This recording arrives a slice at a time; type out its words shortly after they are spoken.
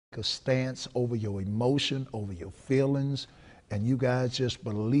a stance over your emotion, over your feelings, and you guys just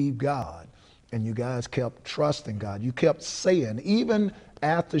believe God. And you guys kept trusting God. You kept saying, even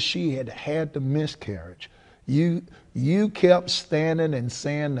after she had had the miscarriage, you kept standing and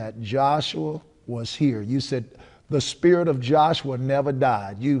saying that Joshua was here. You said the spirit of Joshua never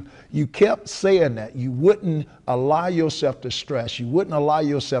died. You kept saying that. You wouldn't allow yourself to stress. You wouldn't allow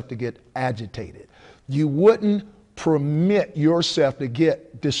yourself to get agitated. You wouldn't permit yourself to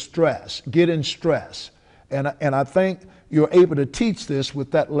get distressed, get in stress. And I think you're able to teach this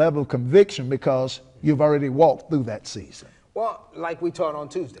with that level of conviction because you've already walked through that season. Well, like we taught on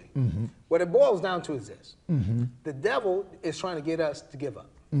Tuesday, what it boils down to is this. The devil is trying to get us to give up.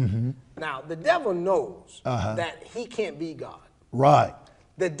 Now, the devil knows that he can't beat God. Right.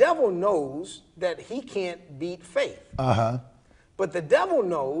 The devil knows that he can't beat faith. But the devil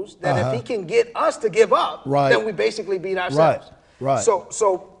knows that if he can get us to give up, then we basically beat ourselves. Right.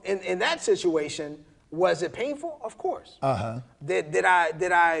 So in that situation, was it painful? Of course. Did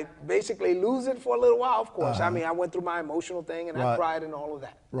I basically lose it for a little while? Of course. I mean, I went through my emotional thing and I cried and all of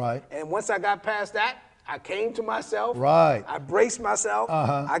that. Right. And once I got past that, I came to myself. Right. I braced myself.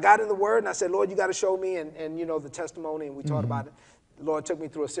 I got in the Word and I said, Lord, you got to show me. And you know, the testimony, and we talked about it. The Lord took me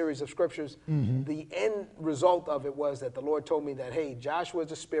through a series of scriptures. The end result of it was that the Lord told me that, hey,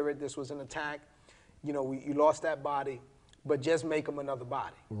 Joshua's a spirit. This was an attack. You know, you lost that body, but just make him another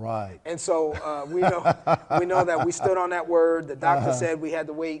body. Right. And so we know that we stood on that word. The doctor said we had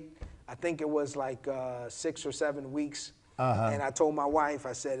to wait. I think it was like 6 or 7 weeks. And I told my wife,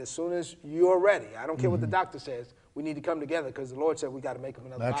 I said, as soon as you're ready, I don't care what the doctor says, we need to come together because the Lord said we got to make him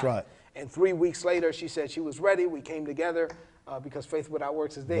another body. That's right. And 3 weeks later, she said she was ready. We came together because faith without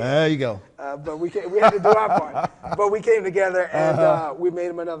works is dead. There you go. But we had to do our part. But we came together and we made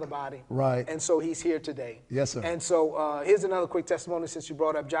him another body. Right. And so he's here today. Yes, sir. And so here's another quick testimony since you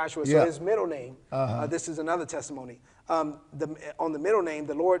brought up Joshua. So his middle name, this is another testimony. On the middle name,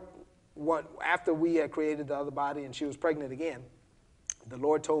 the Lord, after we had created the other body and she was pregnant again, the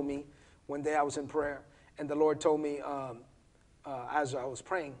Lord told me, one day I was in prayer, and the Lord told me as I was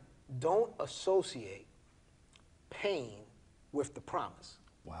praying, don't associate pain with the promise.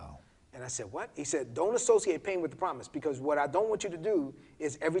 Wow. And I said, what? He said, don't associate pain with the promise, because what I don't want you to do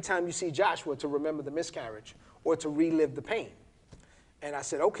is every time you see Joshua to remember the miscarriage or to relive the pain. And I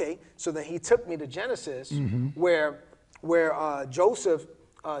said, okay. So then he took me to Genesis where Joseph's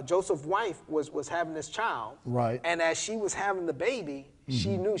wife was having this child. Right. And as she was having the baby,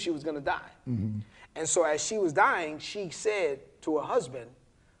 she knew she was going to die. And so as she was dying, she said to her husband,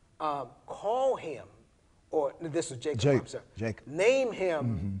 call him, or this was Jacob. Jacob. Name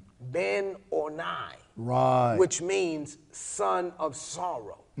him Ben-Onai, right, which means son of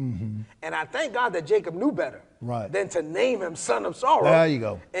sorrow. And I thank God that Jacob knew better than to name him son of sorrow. There you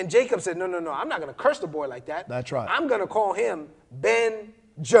go. And Jacob said, no, I'm not going to curse the boy like that. That's right. I'm going to call him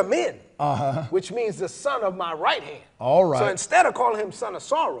Benjamin, which means the son of my right hand. All right. So instead of calling him son of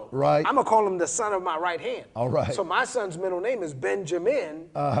sorrow, I'm going to call him the son of my right hand. All right. So my son's middle name is Benjamin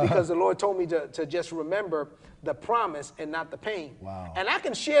because the Lord told me to just remember the promise and not the pain. Wow. And I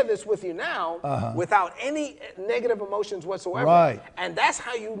can share this with you now without any negative emotions whatsoever. Right. And that's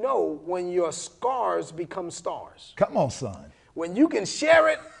how you know when your scars become stars. Come on, son. When you can share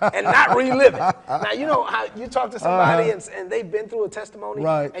it and not relive it. Now, you know how you talk to somebody and they've been through a testimony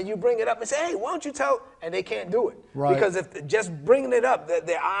and you bring it up and say, hey, why don't you tell? And they can't do it. Right. Because if just bringing it up,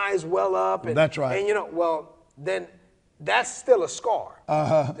 their eyes well up. And, that's right. And, you know, well, then that's still a scar.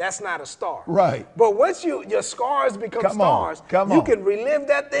 That's not a star. Right. But once your scars become stars, you can relive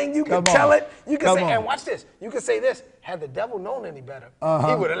that thing. You can tell it. You can say, and watch this. You can say this. Had the devil known any better,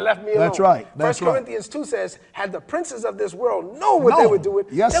 he would have left me alone. That's right. That's 1 Corinthians 2 says, had the princes of this world known what they would do,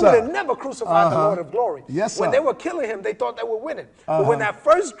 they would have never crucified the Lord of glory. Yes, when they were killing him, they thought they were winning. But when that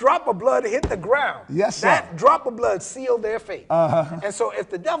first drop of blood hit the ground, that drop of blood sealed their fate. And so if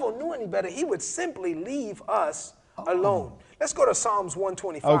the devil knew any better, he would simply leave us alone. Let's go to Psalms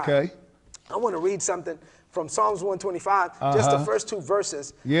 125. Okay. I want to read something from Psalms 125, just the first 2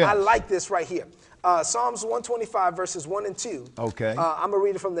 verses. Yes. I like this right here. Psalms 125, verses 1 and 2. Okay. I'm going to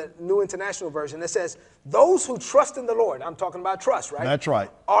read it from the New International Version. It says, those who trust in the Lord, I'm talking about trust, right? That's right.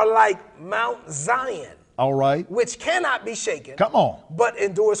 Are like Mount Zion. All right. Which cannot be shaken. Come on. But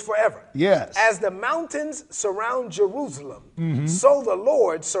endures forever. Yes. As the mountains surround Jerusalem, so the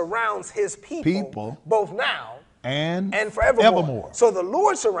Lord surrounds his people. Both now and forevermore. So the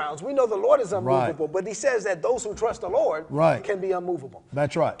Lord surrounds. We know the Lord is unmovable, but he says that those who trust the Lord can be unmovable.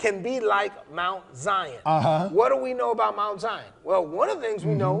 That's right. Can be like Mount Zion. What do we know about Mount Zion? Well, one of the things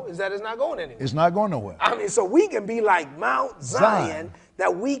we know is that it's not going anywhere. It's not going nowhere. I mean, so we can be like Mount Zion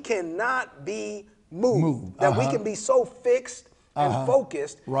that we cannot be moved. That we can be so fixed and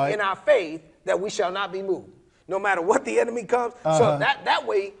focused in our faith that we shall not be moved. No matter what the enemy comes. So that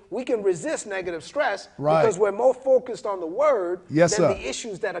way we can resist negative stress because we're more focused on the word than the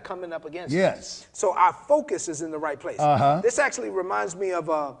issues that are coming up against us. So our focus is in the right place. This actually reminds me of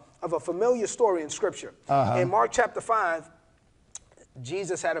a familiar story in Scripture. In Mark chapter 5,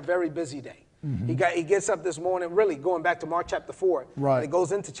 Jesus had a very busy day. He gets up this morning, really going back to Mark chapter 4, and it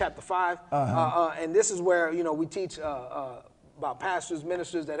goes into chapter 5. And this is where, you know, we teach about pastors,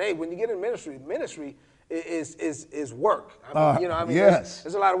 ministers, that, hey, when you get in ministry is work. I mean, you know, I mean,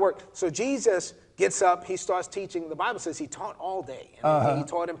 there's a lot of work. So Jesus gets up, he starts teaching. The Bible says he taught all day. And he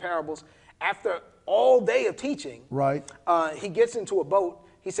taught in parables. After all day of teaching, he gets into a boat.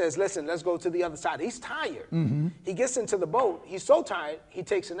 He says, listen, let's go to the other side. He's tired. He gets into the boat. He's so tired, he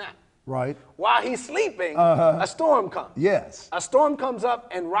takes a nap. While he's sleeping, a storm comes. A storm comes up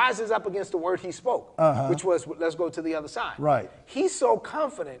and rises up against the word he spoke, which was, let's go to the other side. He's so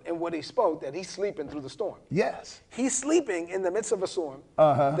confident in what he spoke that he's sleeping through the storm. He's sleeping in the midst of a storm.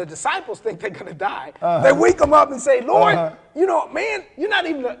 The disciples think they're going to die. They wake him up and say, Lord, you know, man, you're not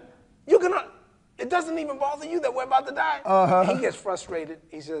even, you're going to, it doesn't even bother you that we're about to die. He gets frustrated.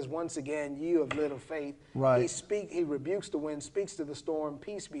 He says, once again, you of little faith. He rebukes the wind, speaks to the storm,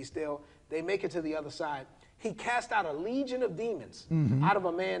 peace be still. They make it to the other side. He cast out a legion of demons out of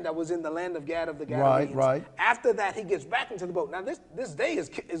a man that was in the land of Gad of the Gadarenes. After that, he gets back into the boat. Now, this day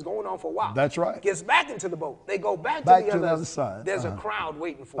is going on for a while. Gets back into the boat. They go back to the other side. There's a crowd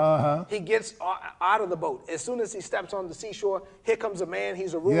waiting for him. He gets out of the boat. As soon as he steps on the seashore, here comes a man.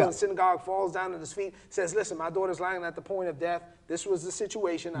 He's a ruler of the synagogue, falls down at his feet, says, listen, my daughter's lying at the point of death. This was the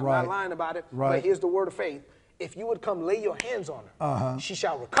situation. I'm not lying about it. But here's the word of faith. If you would come lay your hands on her, she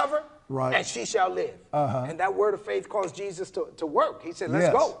shall recover. And she shall live. And that word of faith caused Jesus to work. He said,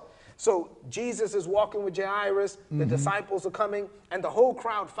 let's go. So Jesus is walking with Jairus. The disciples are coming. And the whole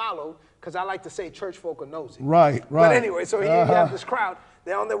crowd followed, because I like to say church folk are nosy. But anyway, so here you have this crowd.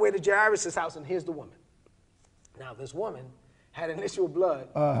 They're on their way to Jairus' house, and here's the woman. Now, this woman had an issue of blood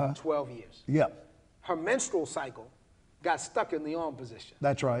 12 years. Her menstrual cycle got stuck in the arm position.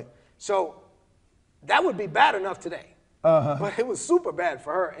 So that would be bad enough today. But it was super bad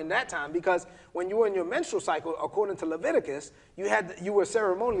for her in that time, because when you were in your menstrual cycle, according to Leviticus, you were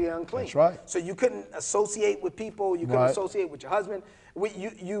ceremonially unclean. So you couldn't associate with people. You couldn't associate with your husband.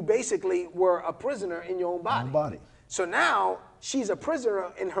 You basically were a prisoner in your own body. So now she's a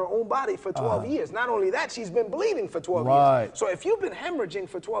prisoner in her own body for 12 years. Not only that, she's been bleeding for 12 years. So if you've been hemorrhaging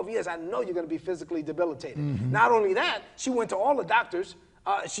for 12 years, I know you're going to be physically debilitated. Not only that, she went to all the doctors.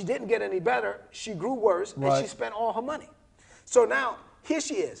 She didn't get any better. She grew worse, and she spent all her money. So now, here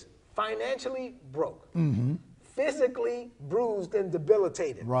she is, financially broke, physically bruised and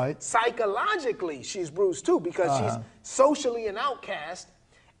debilitated. Psychologically, she's bruised too, because she's socially an outcast,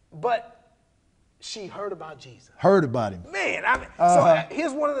 but she heard about Jesus. Man, I mean, so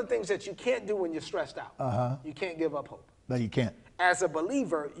here's one of the things that you can't do when you're stressed out. You can't give up hope. No, you can't. As a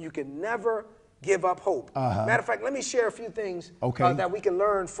believer, you can never give up hope. Matter of fact, let me share a few things that we can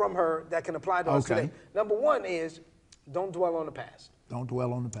learn from her that can apply to us today. Number one is, don't dwell on the past. Don't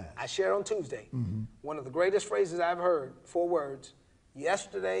dwell on the past. I shared on Tuesday, one of the greatest phrases I've heard, 4 words,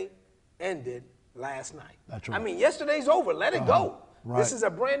 yesterday ended last night. I mean, yesterday's over, let it go. This is a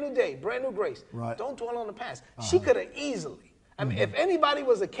brand new day, brand new grace. Don't dwell on the past. She could have easily, I mean, if anybody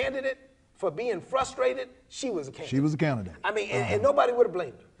was a candidate for being frustrated, she was a candidate. She was a candidate. I mean, and nobody would have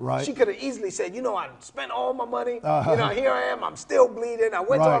blamed her. She could have easily said, you know, I spent all my money. You know, here I am. I'm still bleeding. I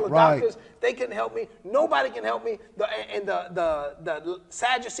went to all the doctors. They couldn't help me. Nobody can help me. The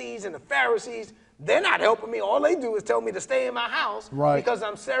Sadducees and the Pharisees, they're not helping me. All they do is tell me to stay in my house because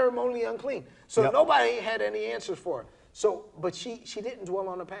I'm ceremonially unclean. So nobody had any answers for her. So, but she didn't dwell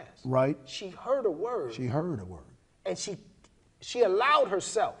on the past. She heard a word. And she allowed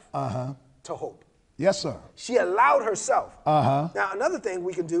herself to hope. Yes, sir. She allowed herself. Now, another thing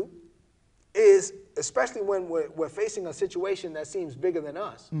we can do is, especially when we're facing a situation that seems bigger than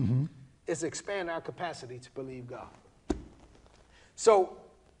us, is expand our capacity to believe God. So,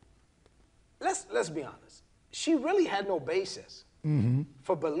 let's be honest. She really had no basis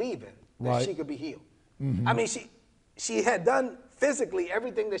for believing that she could be healed. I mean, she had done physically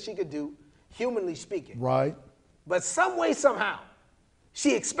everything that she could do, humanly speaking. But some way, somehow,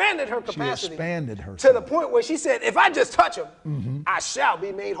 she expanded her capacity to the point where she said, if I just touch him, I shall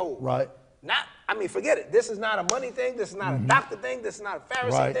be made whole. Not, I mean, forget it. This is not a money thing. This is not a doctor thing. This is not a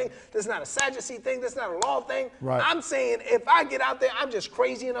Pharisee thing. This is not a Sadducee thing. This is not a law thing. I'm saying if I get out there, I'm just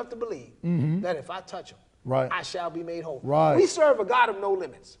crazy enough to believe that if I touch him, I shall be made whole. Right. We serve a God of no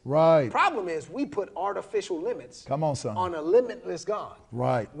limits. Right. The problem is we put artificial limits on a limitless God.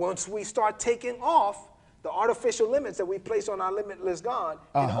 Right. Once we start taking off the artificial limits that we place on our limitless God,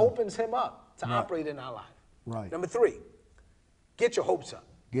 it opens him up to operate in our life. Right. Number 3, get your hopes up.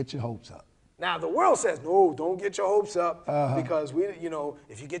 Get your hopes up. Now, the world says, no, don't get your hopes up because,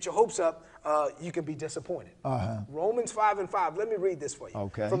 if you get your hopes up, you can be disappointed. Romans 5:5, let me read this for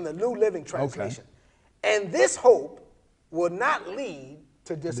you from the New Living Translation. And this hope will not lead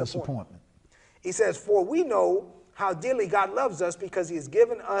to disappointment. He says, for we know how dearly God loves us because he has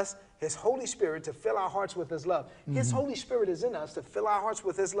given us his Holy Spirit to fill our hearts with his love. His Holy Spirit is in us to fill our hearts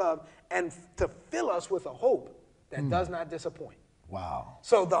with his love and to fill us with a hope that does not disappoint. Wow.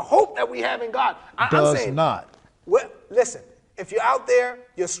 So the hope that we have in God, I'm saying, well, listen, if you're out there,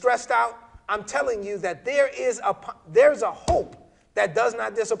 you're stressed out, I'm telling you that there's a hope that does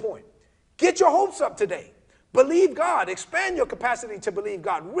not disappoint. Get your hopes up today. Believe God. Expand your capacity to believe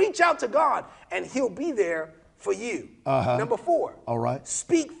God. Reach out to God, and he'll be there for you. Number 4. All right.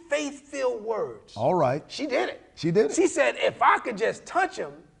 Speak faith-filled words. All right. She did it. She did it. She said, if I could just touch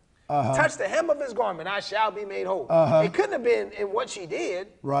him, touch the hem of his garment, I shall be made whole. It couldn't have been in what she did.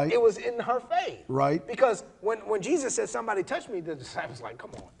 Right. It was in her faith. Right. Because when Jesus said, somebody touch me, the disciples like,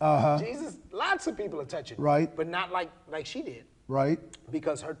 come on. Jesus, lots of people are touching. Right. But not like she did. Right.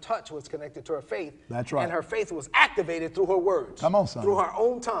 Because her touch was connected to her faith. That's right. And her faith was activated through her words. Come on, son. Through her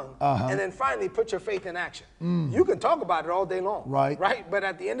own tongue. And then finally put your faith in action. You can talk about it all day long. Right. Right? But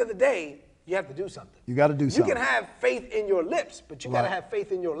at the end of the day, you have to do something. You got to do something. You can have faith in your lips, but you got to have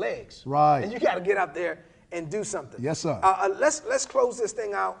faith in your legs. Right. And you got to get out there and do something. Yes, sir. Let's close this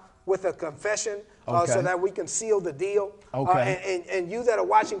thing out with a confession so that we can seal the deal. Okay. And you that are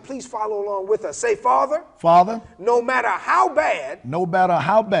watching, please follow along with us. Say, Father. Father. No matter how bad. No matter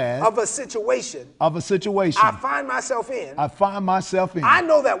how bad. Of a situation. Of a situation. I find myself in. I find myself in. I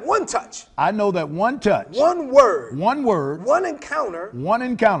know that one touch. I know that one touch. One word. One word. One encounter. One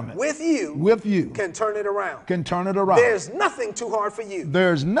encounter. With you. With you. Can turn it around. Can turn it around. There's nothing too hard for you.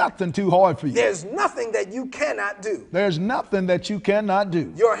 There's nothing too hard for you. There's nothing that you cannot do. There's nothing that you cannot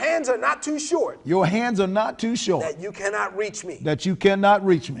do. Your hands are not too short. Your hands are not too short. That you cannot reach me. That you cannot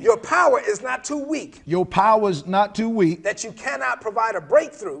reach me. Your power is not too weak. Your power is not too weak. That you cannot provide a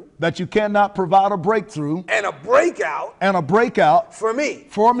breakthrough. That you cannot provide a breakthrough. And a breakout. And a breakout. For me.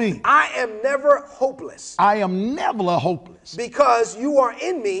 For me. I am never hopeless. I am never hopeless. Because you are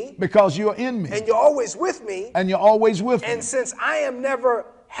in me. Because you're in me. And you're always with me. And you're always with me. And since I am never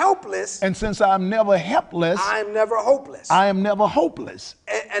helpless. And since I'm never helpless. I am never hopeless. I am never hopeless.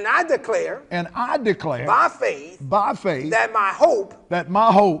 And I declare. And I declare. By faith. By faith. That my hope. That my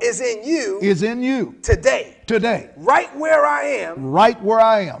hope. Is in you. Is in you. Today. Today. Right where I am. Right where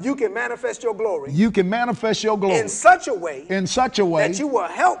I am. You can manifest your glory. You can manifest your glory. In such a way. In such a way. That you will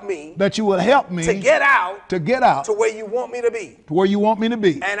help me. That you will help me. To get out. To get out. To where you want me to be. To where you want me to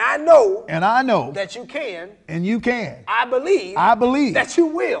be. And I know. And I know. That you can. And you can. I believe. I believe. That you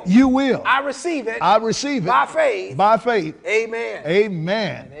will. You will. I receive it. I receive it. By faith. By faith. Amen.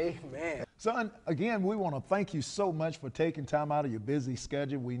 Amen. Amen. Son, again, we want to thank you so much for taking time out of your busy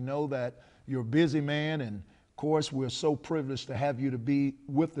schedule. We know that you're a busy man, and of course, we're so privileged to have you to be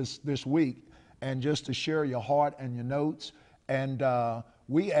with us this week and just to share your heart and your notes. And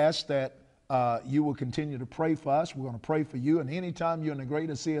we ask that you will continue to pray for us. We're going to pray for you. And anytime you're in the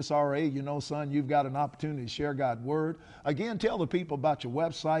greater CSRA, you know, son, you've got an opportunity to share God's word. Again, tell the people about your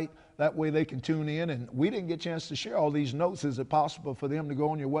website. That way they can tune in. And we didn't get a chance to share all these notes. Is it possible for them to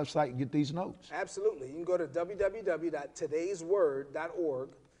go on your website and get these notes? Absolutely. You can go to www.todaysword.org,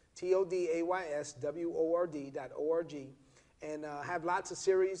 TODAYSWORD.org, and have lots of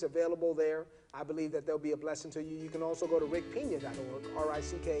series available there. I believe that they'll be a blessing to you. You can also go to rickpina.org,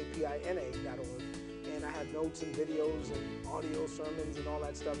 RICKPINA.org, and I have notes and videos and audio sermons and all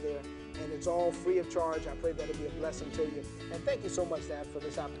that stuff there. And it's all free of charge. I pray that it'll be a blessing to you. And thank you so much, Dad, for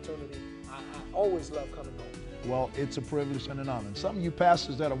this opportunity. I always love coming home. Well, it's a privilege and an honor. And some of you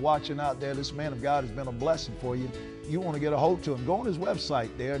pastors that are watching out there, this man of God has been a blessing for you. You want to get a hold to him, go on his website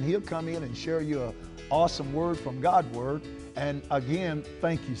there, and he'll come in and share you an awesome word from God's word. And again,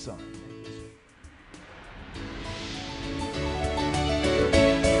 thank you, son.